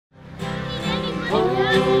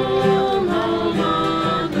home, home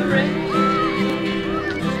on the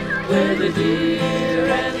range, where the deer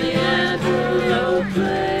and the antelope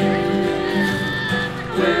play,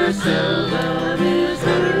 where seldom is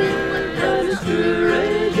heard the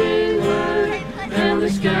discouraging word, and the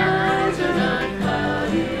skies are not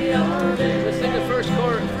cloudy all day. Let's sing the first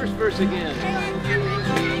verse again.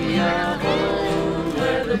 We are home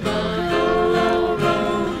where the buffalo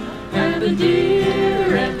roam, and the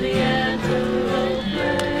deer and the antelope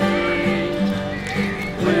play,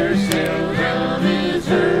 where seldom is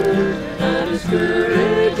heard a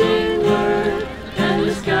discouraging word, and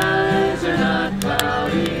the skies are not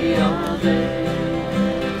cloudy all day.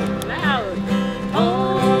 Loud.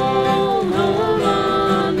 Home, home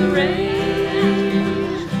on the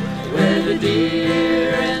range, where the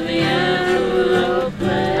deer and the antelope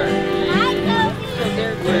play,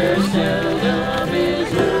 where seldom is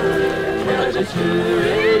heard a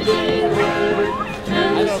discouraging word,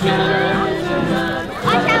 and the skies are not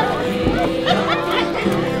cloudy all day.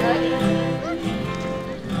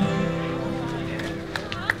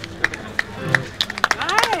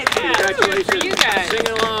 Congratulations. For you guys. Sing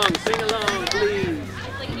along, please.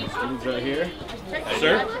 Who's right here?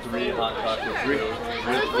 Sir? 3 hot tacos. 3.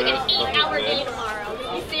 It's like an 8-hour day tomorrow.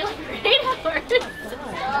 You stay like for 8 hours.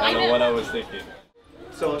 I don't know what I was thinking.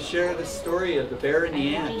 So I'll share the story of the bear and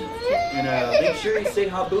the ant. And make sure you say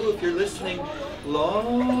habu if you're listening.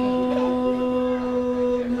 Long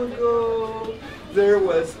ago, there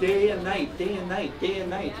was day and night, day and night, day and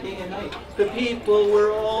night, day and night. The people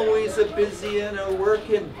were always busy and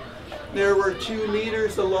working. There were 2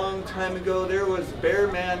 leaders a long time ago. There was Bear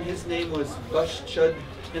Man, his name was Bush Chud,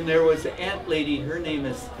 and there was Ant Lady, her name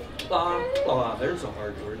is there's a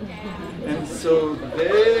hard word. And so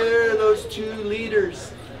there, those 2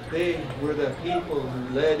 leaders, they were the people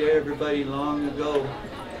who led everybody long ago.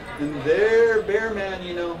 And there, Bear Man,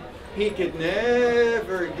 you know, he could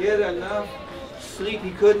never get enough sleep.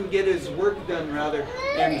 He couldn't get his work done, rather.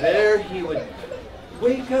 And there he would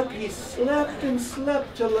wake up. He slept and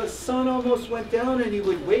slept till the sun almost went down, and he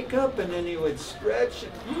would wake up, and then he would stretch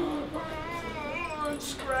and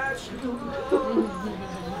scratch.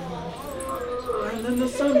 And then the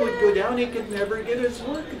sun would go down. He could never get his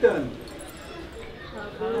work done.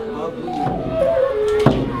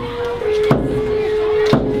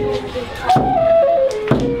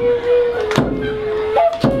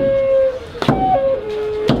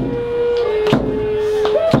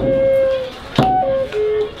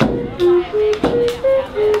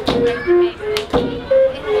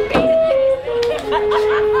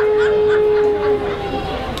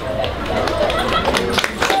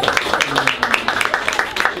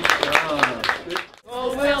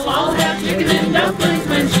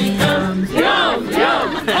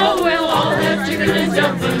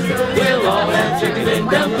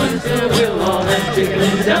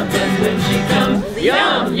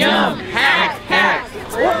 Yum, yum, hack, hack.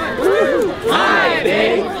 Woo, hi,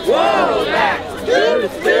 babe. Whoa, back. Doo,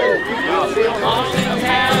 doo. All sing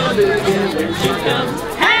hallelujah when she comes.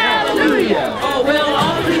 Hallelujah. Oh, we'll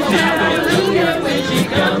all sing hallelujah when she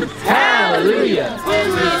comes.